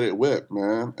song "Let It Whip,"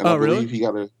 man, and I believe he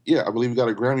got a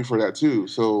Grammy for that too.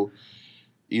 So,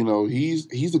 he's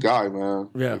the guy, man.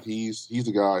 Yeah, like he's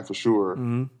the guy for sure.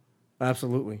 Mm-hmm.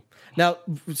 Absolutely. Now,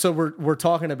 so we're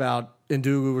talking about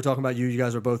Ndugu. We're talking about you. You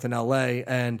guys are both in LA,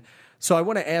 and so I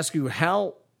want to ask you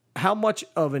how much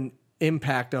of an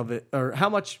impact of it, or how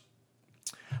much.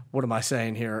 What am I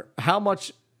saying here? How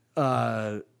much?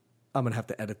 I'm going to have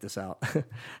to edit this out.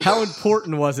 How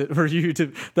important was it for you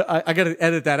to... I got to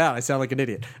edit that out. I sound like an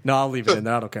idiot. No, I'll leave it in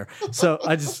there. I don't care. So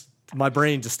my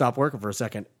brain just stopped working for a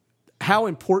second. How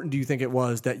important do you think it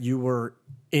was that you were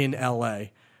in LA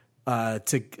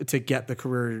to get the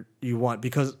career you want?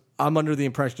 Because I'm under the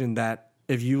impression that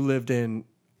if you lived in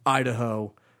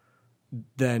Idaho,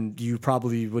 then you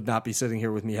probably would not be sitting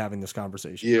here with me having this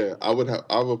conversation. Yeah, I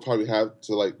would probably have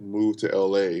to move to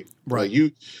LA. Right.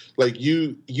 You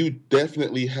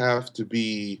definitely have to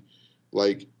be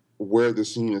where the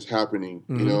scene is happening,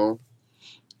 mm-hmm.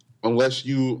 Unless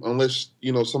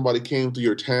somebody came to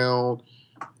your town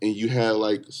and you had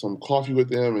some coffee with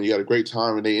them and you had a great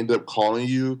time and they ended up calling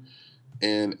you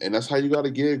and that's how you got a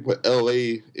gig. But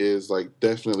LA is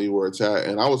definitely where it's at.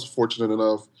 And I was fortunate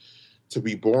enough to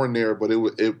be born there, but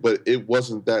it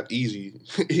wasn't that easy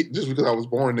just because I was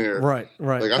born there. Right.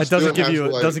 It doesn't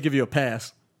give you a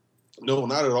pass. No,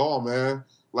 not at all, man.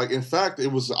 In fact, I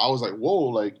was like,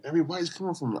 whoa, everybody's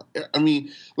coming from. I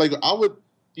mean, I would,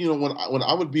 when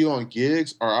I would be on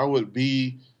gigs or I would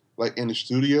be in the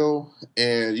studio,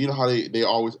 and you know how they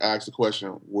always ask the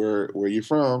question, where you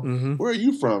from? Mm-hmm. Where are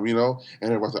you from? And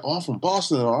everybody's like, oh, I'm from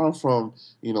Boston, or I'm from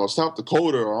South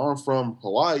Dakota, or I'm from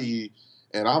Hawaii.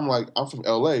 And I'm like, I'm from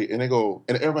LA, and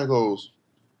everybody goes,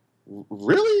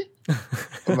 really?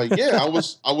 I'm like, yeah, I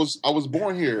was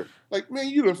born here. Man,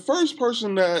 you're the first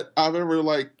person that I've ever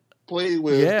played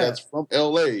with that's from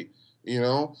LA.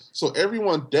 So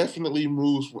everyone definitely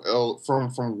moves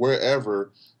from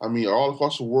wherever. I mean, all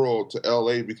across the world to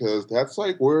LA because that's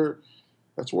where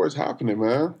it's happening,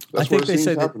 man. That's where it's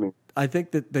happening. I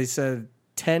think that they said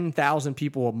 10,000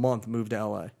 people a month move to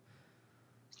LA.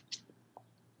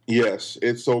 Yes,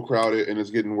 it's so crowded and it's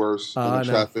getting worse. And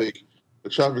the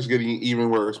traffic's getting even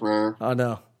worse, man. I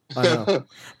know. I know.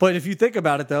 But if you think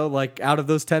about it, though, like out of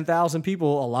those 10,000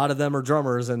 people, a lot of them are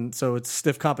drummers, and so it's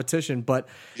stiff competition. But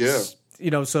Yeah.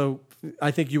 So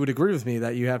I think you would agree with me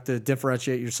that you have to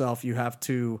differentiate yourself. You have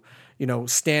to,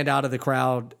 stand out in the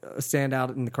crowd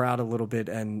a little bit,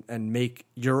 and make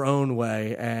your own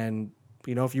way. And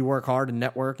if you work hard and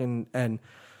network and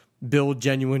build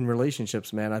genuine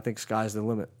relationships, man, I think sky's the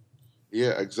limit.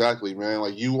 Yeah, exactly, man.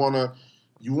 Like you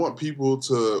want people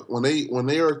to when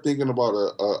they are thinking about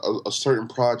a certain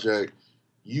project,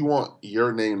 you want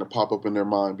your name to pop up in their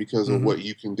mind because of what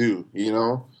you can do,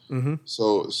 Mm-hmm.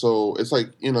 So it's like,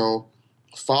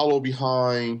 follow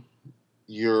behind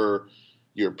your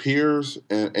peers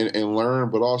and learn,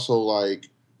 but also like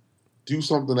do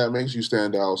something that makes you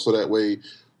stand out. So that way,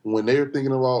 when they're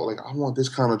thinking about like, I want this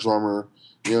kind of drummer,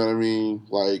 you know what I mean?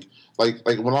 Like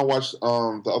when I watched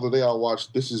the other day, I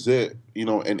watched This Is It,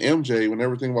 and MJ, when they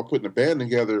were thinking about putting a band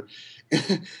together,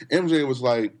 MJ was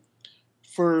like,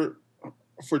 for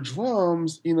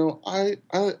drums, I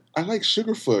like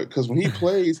Sugarfoot because when he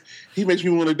plays, he makes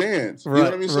me want to dance. You know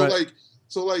what I mean?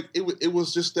 So it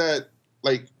was just that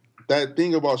like that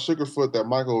thing about Sugarfoot that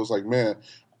Michael was like, man,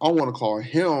 I want to call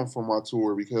him for my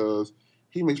tour because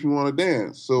he makes me want to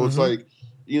dance. So it's like,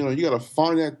 you got to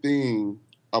find that thing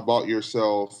about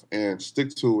yourself and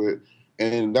stick to it.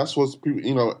 And that's what's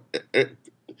people, they're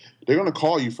going to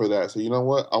call you for that. So you know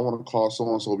what? I want to call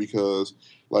so-and-so because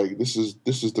like, this is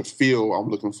the feel I'm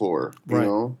looking for, you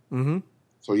know? Mm-hmm.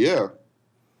 So yeah.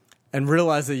 And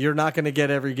realize that you're not going to get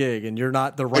every gig and you're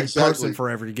not the right person for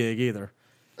every gig either.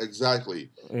 Exactly.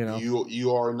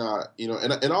 You are not,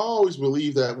 and I always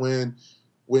believe that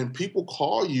when people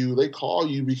call you, they call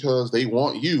you because they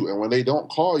want you, and when they don't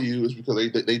call you, it's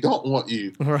because they don't want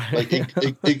you. Right. Like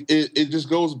it just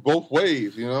goes both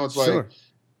ways. It's like Sure.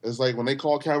 It's like when they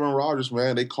call Calvin Rogers,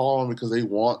 man, they call him because they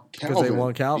want Calvin. Because they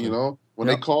want Calvin. When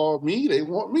they call me, they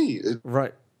want me.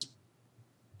 Right.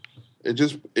 It's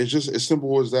just as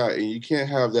simple as that, and you can't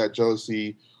have that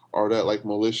jealousy or that like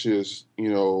malicious,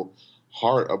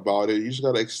 heart about it. You just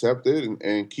got to accept it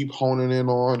and keep honing in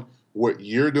on what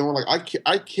you're doing. Like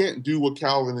I can't do what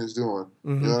Calvin is doing.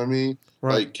 Mm-hmm. You know what I mean?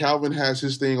 Right. Like Calvin has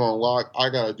his thing on lock. I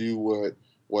got to do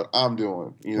what I'm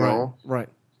doing, Right.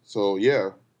 So,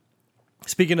 yeah.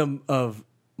 Speaking of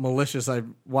malicious, I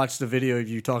watched a video of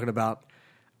you talking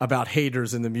about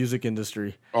haters in the music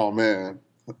industry. Oh, man.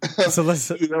 So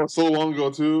that was so long ago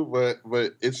too, but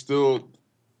it still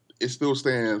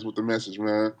stands with the message,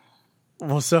 man.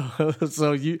 Well, so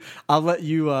I'll let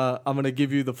you. I'm going to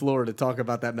give you the floor to talk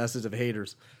about that message of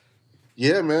haters.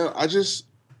 Yeah, man.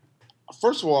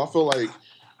 First of all, I feel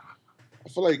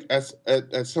like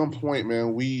at some point,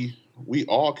 man, we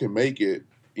all can make it,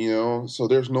 So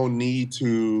there's no need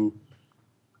to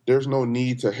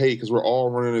hate because we're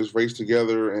all running this race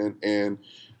together, and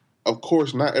of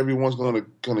course, not everyone's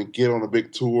gonna get on a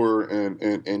big tour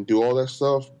and do all that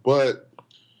stuff, but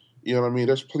you know what I mean?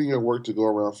 There's plenty of work to go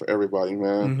around for everybody,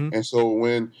 man. Mm-hmm. And so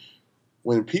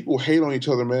when people hate on each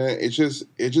other, man, it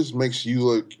just makes you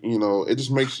look, it just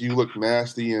makes you look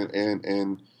nasty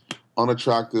and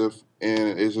unattractive,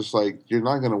 and it's just like you're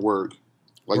not gonna work.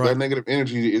 Like that negative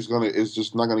energy is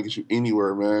just not gonna get you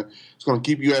anywhere, man. It's gonna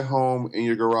keep you at home in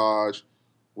your garage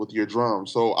with your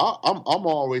drums. So I'm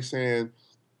always saying,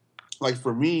 like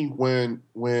for me, when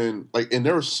like, and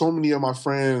there are so many of my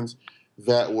friends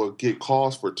that will get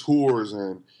calls for tours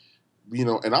and,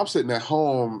 and I'm sitting at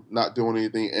home not doing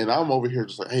anything, and I'm over here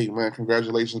just like, hey, man,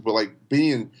 congratulations. But like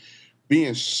being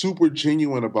super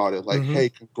genuine about it. Like, hey,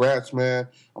 congrats, man.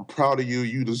 I'm proud of you.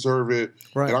 You deserve it.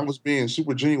 Right. And I'm just being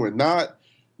super genuine. Not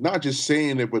just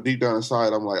saying it, but deep down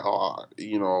inside, I'm like,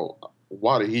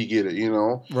 why did he get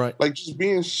it, Right. Like just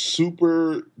being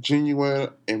super genuine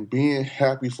and being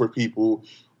happy for people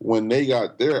when they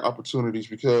got their opportunities,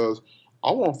 because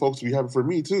I want folks to be happy for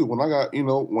me too. When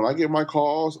I get my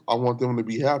calls, I want them to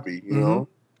be happy, know?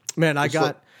 Man,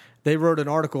 they wrote an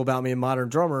article about me in Modern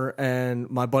Drummer, and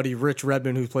my buddy Rich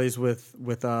Redmond, who plays with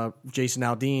Jason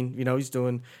Aldean, he's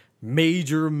doing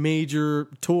major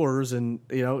tours, and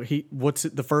what's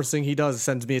the first thing he does is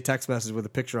sends me a text message with a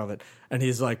picture of it, and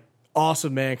he's like,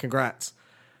 awesome, man, congrats.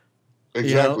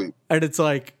 Exactly. And it's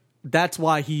like, that's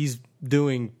why he's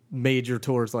doing major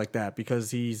tours like that,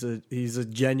 because he's a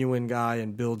genuine guy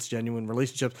and builds genuine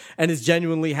relationships and is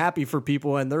genuinely happy for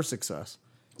people and their success.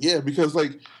 Yeah, because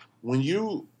like when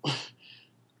you're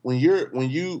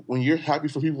happy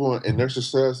for people and their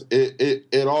success,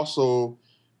 it also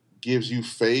gives you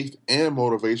faith and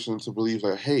motivation to believe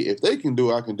that, hey, if they can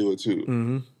do it, I can do it too.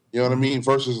 Mm-hmm. You know what I mean?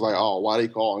 Versus like, oh, why they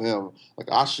calling him? Like,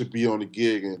 I should be on the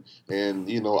gig, and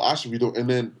you know, I should be doing. And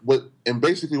then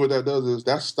basically what that does is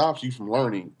that stops you from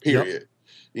learning. Period. Yep.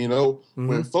 You know,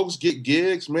 when folks get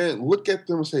gigs, man, look at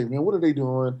them and say, man, what are they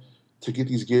doing to get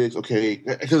these gigs? Okay,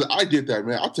 because I did that,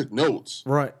 man. I took notes.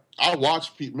 Right. I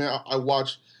watched people, man. I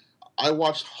watched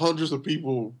hundreds of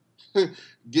people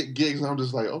get gigs, and I'm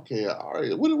just like, okay, all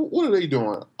right, what are they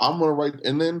doing? I'm gonna write,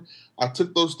 and then I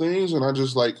took those things and I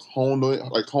just like honed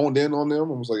in on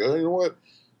them. I was like, oh, you know what,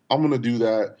 I'm gonna do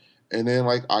that, and then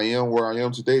like I am where I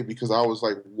am today because I was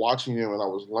like watching them and I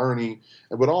was learning,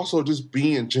 but also just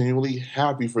being genuinely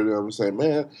happy for them and saying,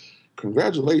 man,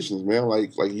 congratulations, man,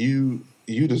 like you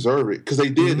deserve it, because they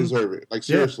did deserve it, like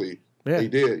seriously, they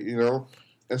did, you know,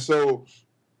 and so.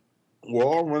 We're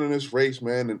all running this race,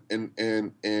 man,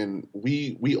 and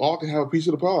we all can have a piece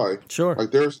of the pie. Sure. Like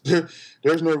there's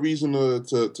no reason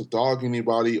to dog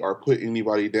anybody or put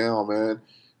anybody down, man.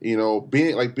 You know,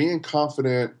 being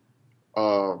confident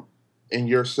in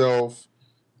yourself,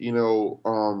 you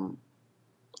know,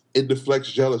 it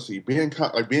deflects jealousy. Being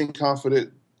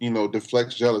confident, you know,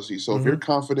 deflects jealousy. So if you're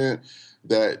confident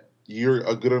that you're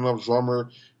a good enough drummer,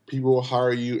 people will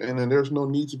hire you, and then there's no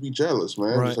need to be jealous,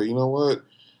 man. Right. So you know what?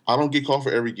 I don't get called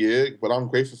for every gig, but I'm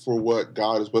grateful for what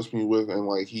God has blessed me with and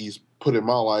like He's put in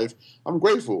my life. I'm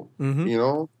grateful, you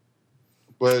know.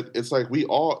 But it's like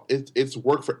it's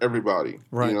work for everybody,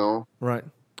 right? You know, right?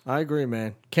 I agree,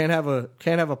 man. Can't have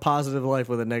a positive life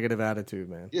with a negative attitude,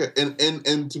 man. Yeah,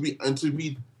 and to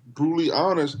be brutally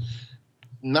honest,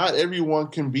 not everyone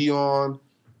can be on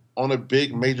a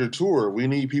big major tour. We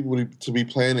need people to be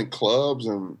playing in clubs,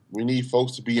 and we need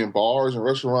folks to be in bars and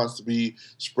restaurants to be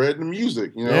spreading the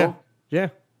music, you know? Yeah.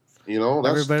 You know,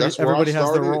 that's where everybody I started.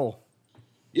 Has their role.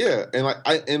 Yeah, and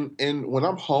like and when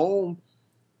I'm home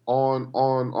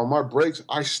on my breaks,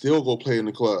 I still go play in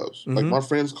the clubs. Like my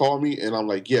friends call me and I'm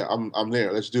like, yeah, I'm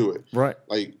there. Let's do it. Right.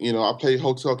 Like, you know, I played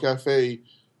Hotel Cafe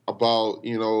about,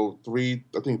 you know, three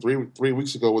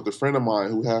weeks ago with a friend of mine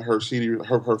who had her CD,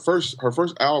 her first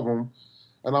album,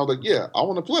 and I was like, yeah, I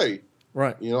want to play.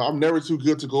 Right. You know, I'm never too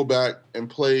good to go back and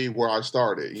play where I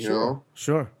started, you know?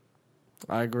 Sure.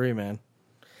 I agree, man.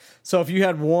 So if you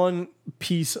had one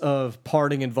piece of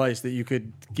parting advice that you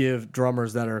could give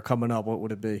drummers that are coming up, what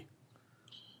would it be?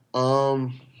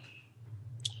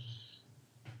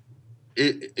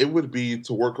 It would be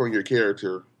to work on your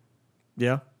character.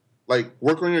 Yeah. Like,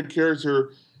 work on your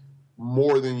character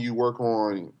more than you work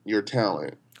on your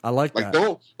talent. I like that.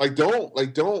 Don't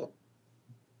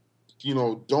you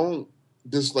know, don't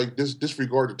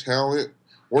disregard the talent.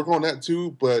 Work on that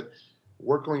too, but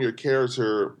work on your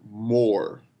character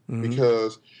more.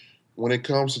 Because when it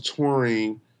comes to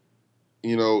touring,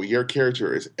 you know, your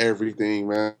character is everything,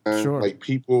 man. Sure. Like,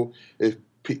 people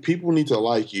need to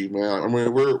like you, man. I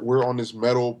mean, we're on this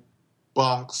metal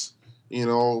box, you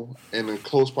know, and in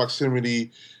close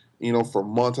proximity, you know, for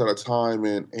months at a time,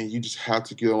 and you just have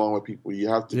to get along with people. You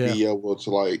have to be able to,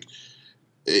 like,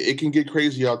 it can get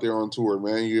crazy out there on tour,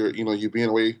 man. You're being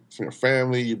away from your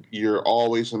family. You're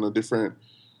always in a different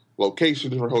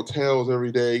location, different hotels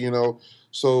every day, you know.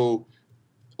 So,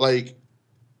 like,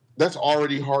 that's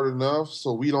already hard enough.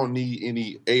 So we don't need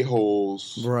any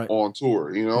a-holes on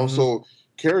tour, you know. So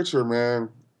character, man,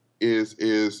 is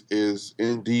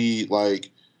indeed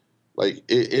like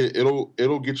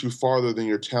it'll get you farther than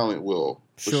your talent will,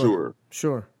 for sure.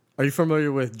 Sure. Are you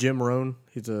familiar with Jim Rohn?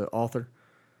 He's an author.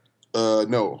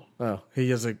 No. Oh, he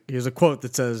has a quote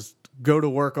that says, "Go to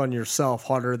work on yourself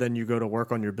harder than you go to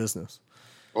work on your business."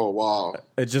 Oh, wow.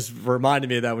 It just reminded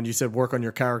me of that when you said work on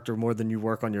your character more than you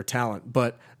work on your talent.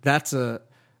 But that's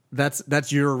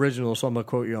your original, so I'm gonna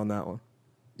quote you on that one.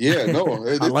 Yeah, no,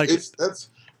 I like it. That's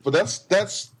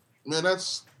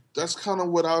kind of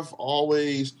what I've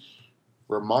always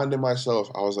reminded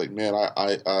myself. I was like, man,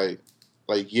 I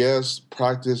like, yes,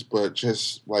 practice, but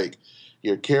just like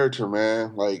your character,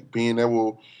 man, like being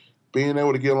able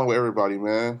to get along with everybody,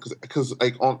 man, because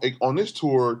like on this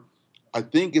tour, I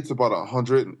think it's about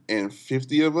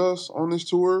 150 of us on this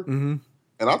tour, and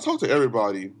I talk to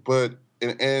everybody, but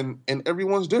and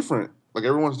everyone's different. Like,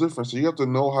 everyone's different, so you have to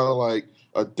know how to, like,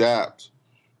 adapt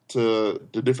to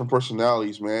the different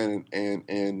personalities, man,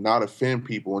 and not offend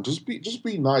people, and just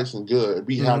be nice and good,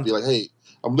 be happy. Like, hey,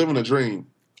 I'm living a dream.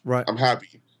 Right. I'm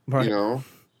happy. Right. You know,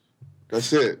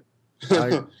 that's it.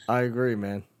 I agree,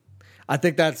 man. I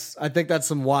think that's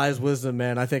some wise wisdom,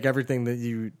 man. I think everything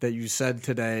that you said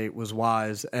today was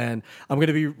wise, and I'm going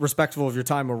to be respectful of your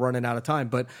time. We're running out of time,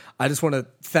 but I just want to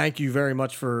thank you very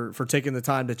much for taking the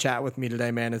time to chat with me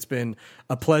today, man. It's been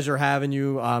a pleasure having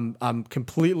you. I'm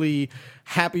completely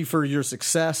happy for your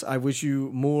success. I wish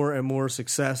you more and more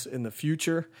success in the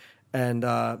future. And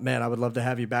man, I would love to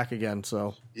have you back again.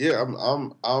 So yeah,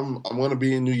 I'm going to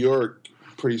be in New York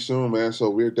pretty soon, man. So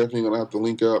we're definitely going to have to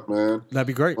link up, man. That'd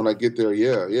be great when I get there.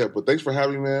 Yeah. But thanks for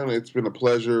having me, man. It's been a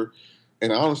pleasure,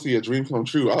 and honestly, a dream come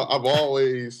true. I've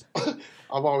always said,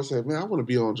 man, I want to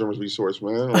be on Drummers Resource,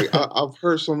 man. Like I've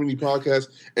heard so many podcasts,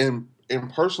 and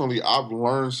personally, I've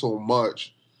learned so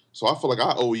much. So I feel like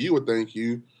I owe you a thank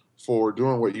you for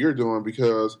doing what you're doing,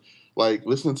 because like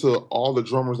listening to all the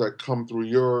drummers that come through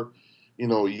your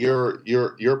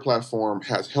platform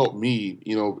has helped me,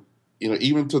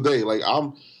 even today. Like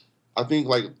I think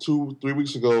like 2-3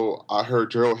 weeks ago, I heard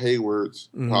Gerald Hayward's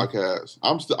podcast.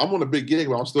 I'm on a big gig,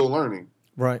 but I'm still learning.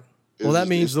 Right. Well, that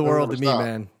means the world to me,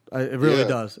 man. It really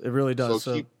does. It really does.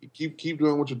 So keep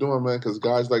doing what you're doing, man. Because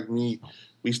guys like me,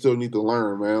 we still need to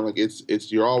learn, man. Like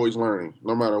you're always learning,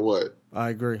 no matter what. I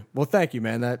agree. Well, thank you,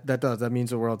 man. That means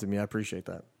the world to me. I appreciate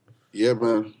that. Yeah,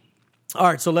 man. All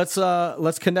right, so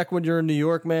let's connect when you're in New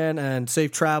York, man, and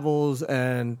safe travels,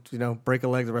 and break a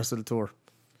leg the rest of the tour.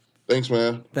 Thanks,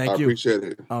 man. Thank you. I appreciate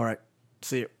it. All right,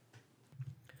 see you.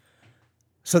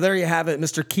 So there you have it,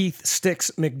 Mr. Keith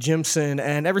Sticks McJimson,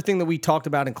 and everything that we talked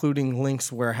about, including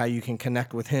links where how you can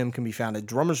connect with him, can be found at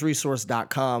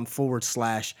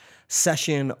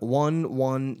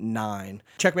drummersresource.com/session119.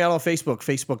 Check me out on Facebook,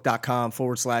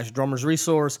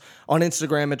 facebook.com/drummersresource, on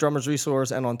Instagram at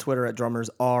drummersresource, and on Twitter at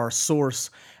drummersrsource.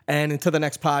 And until the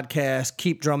next podcast,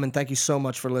 keep drumming. Thank you so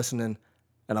much for listening,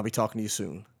 and I'll be talking to you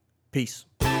soon. Peace.